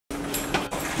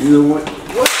Either one.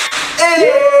 What? Hey!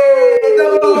 The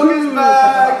vlog is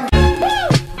back!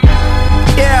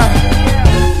 Yeah,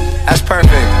 that's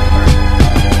perfect.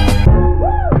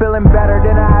 Feeling better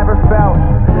than I ever felt.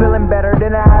 Feeling better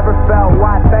than I ever felt.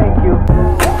 Why, thank you.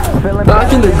 Feeling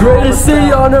back in the greatest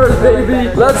city on earth, baby.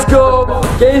 Let's go.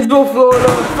 Gainesville, Florida.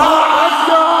 Let's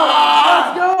go.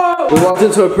 Let's go. We walked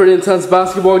into a pretty intense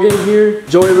basketball game here.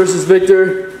 Joey versus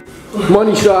Victor.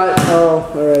 Money shot.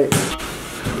 Oh, all right.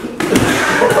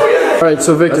 All right,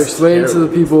 so Victor, explain to the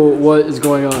people what is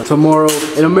going on tomorrow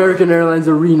in American Airlines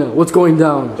Arena. What's going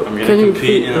down? I'm going to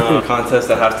compete in a contest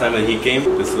at halftime of the Heat game,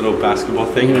 this little basketball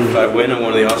thing. If I win, I'm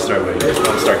one of the All-Star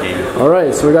game. All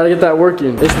right, so we got to get that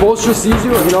working. If Bolster sees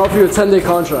you, I can offer you a 10-day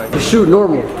contract. Just shoot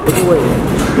normal. Look away.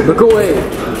 Look away.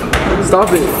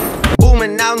 Stop it.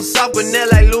 Booming out in South Gwinnett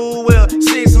like Louisville.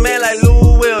 6 men like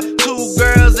Louisville. 2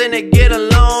 girls and they get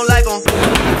along like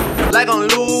on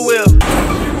Louisville.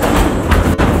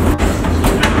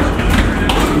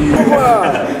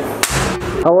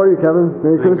 How are you, Kevin?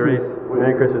 Merry Christmas. Great.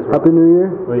 Merry Christmas, bro. Happy New Year.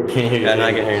 Wait, can't hear you. Yeah, now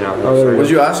I can hear you now. Oh, what did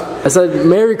you ask? I said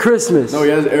Merry Christmas. No, he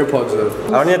has AirPods though. I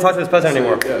don't need to talk to this president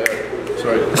anymore. Yeah.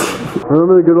 Sorry.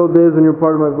 Remember the good old days when you were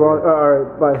part of my vlog?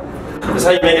 Alright, bye. This is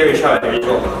how you make every shot. Here you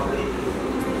go.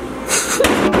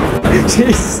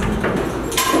 Jeez.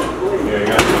 Here you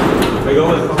go. Here you go.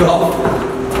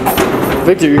 Go.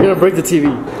 Victor, you're gonna break the TV.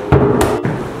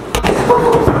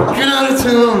 Get out of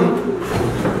tune.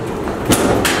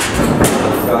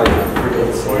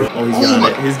 Oh, he's got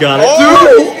it. He's got it. Oh,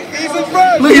 He's in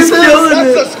front. Look, he's killing That's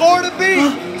it. the score to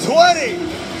beat. 20.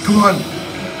 Come on.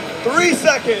 3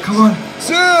 seconds. Come on.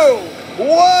 2,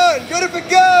 1. Good if it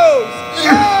goes.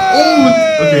 Oh,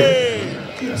 okay.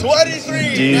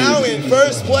 23. Dude. Now in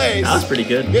first place. That's pretty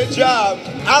good. Good job.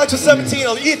 Alex with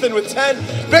 17. Ethan with 10.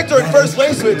 Victor in first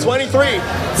place with 23. 10 on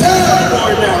the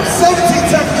board now. 17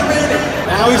 seconds remaining.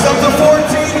 Now he's up to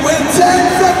 14 with 10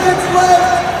 seconds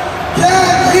left.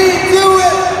 Can he do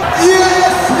it?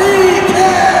 Yes, he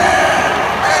can.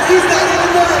 And he's not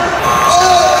even done.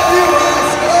 Oh,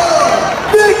 USA!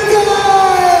 Victor!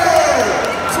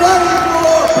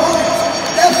 24 points.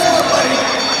 That's what, buddy.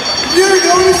 You're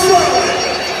going to Charlotte.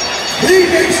 He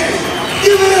Nation.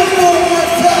 Give it up for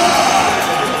one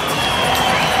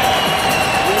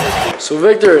time. So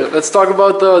Victor, let's talk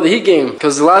about the Heat game.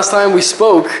 Because the last time we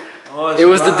spoke, it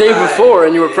was the day before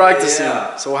and you were practicing.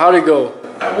 Yeah. So how'd it go?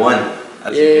 I won.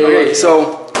 Yeah, okay,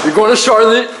 so you're going to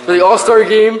Charlotte for the All-Star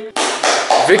game.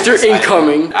 Victor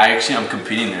incoming. I'm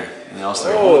competing there in the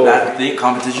All-Star. Oh. That thing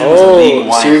competition was a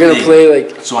league-wide so you're gonna thing. play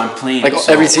like. So I'm playing. Like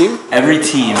so every team? Every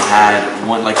team had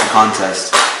one like the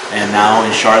contest, and now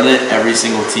in Charlotte, every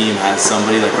single team has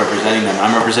somebody like representing them.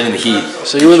 I'm representing the Heat.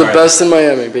 So you were the best in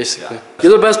Miami, basically. Yeah.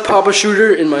 You're the best Papa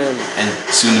shooter in Miami. And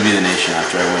soon to be the nation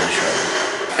after I win in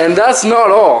Charlotte. And that's not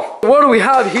all. What do we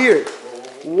have here?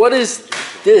 What is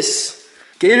this?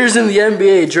 Gators in the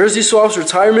NBA, jersey swaps,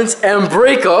 retirements, and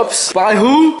breakups. By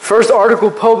who? First article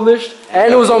published,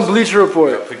 and it was on Bleacher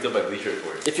Report. Picked up by Bleacher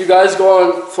Report. If you guys go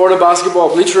on Florida Basketball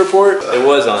Bleacher Report, It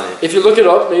was on it. if you look it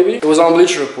up, maybe, it was on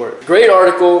Bleacher Report. Great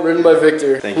article written by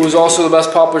Victor, who's also the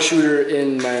best Papa shooter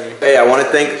in Miami. Hey, I want to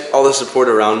thank all the support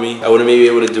around me. I wouldn't be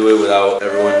able to do it without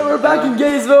everyone. Hey, we're back in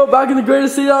Gainesville, back in the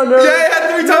greatest city on earth. Yeah, I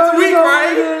had 3 times a week,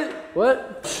 right?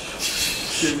 What?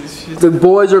 The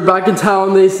boys are back in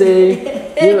town, they say.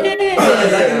 You're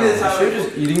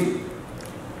just eating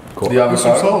the avocado.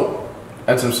 Some salt.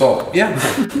 And some salt. Yeah.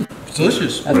 It's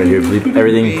delicious. Right here, bleep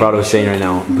everything Prado's saying right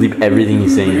now. Bleep everything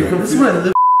he's saying. This is what I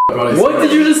live. What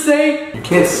did you just say? You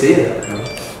can't say that, bro.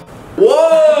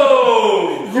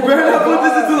 Whoa! You better not put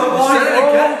this into the vlog.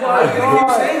 Oh my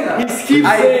God. He keeps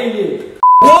saying it.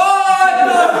 What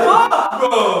the fuck,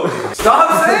 bro?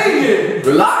 Stop saying it.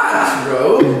 Relax, bro.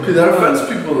 Because that offends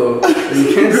people, though. You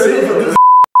can't say it.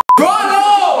 Bro, no!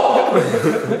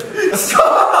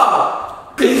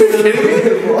 Stop! Are you kidding me?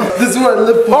 This is what I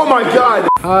live for. Oh my God.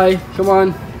 Hi, come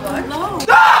on.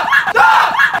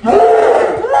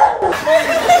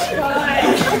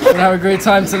 We're gonna have a great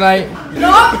time tonight.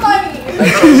 Not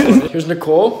funny. Here's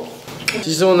Nicole.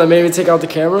 She's the one that made me take out the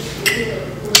camera.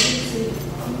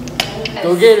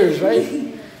 Go Gators, right?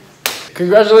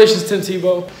 Congratulations, Tim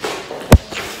Tebow.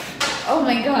 Oh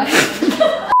my God.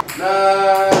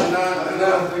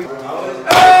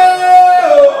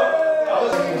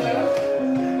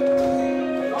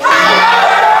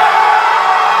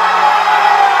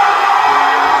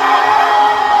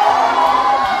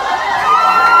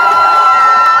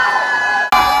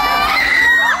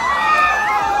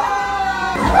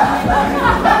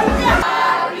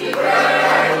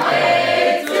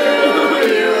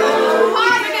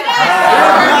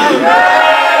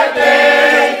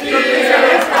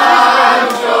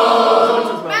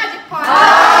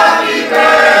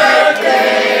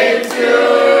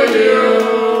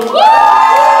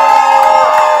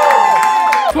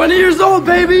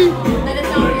 baby.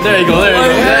 There you go, there you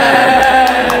go.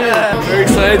 Yeah. Very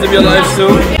excited to be alive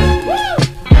soon.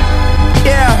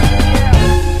 Yeah,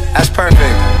 that's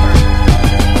perfect.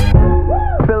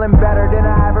 Feeling better than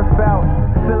I ever felt.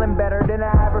 Feeling better than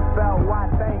I ever felt. Why,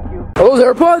 thank you. Are those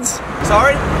AirPods?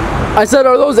 Sorry? I said,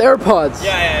 are those AirPods?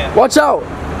 Yeah. Watch out.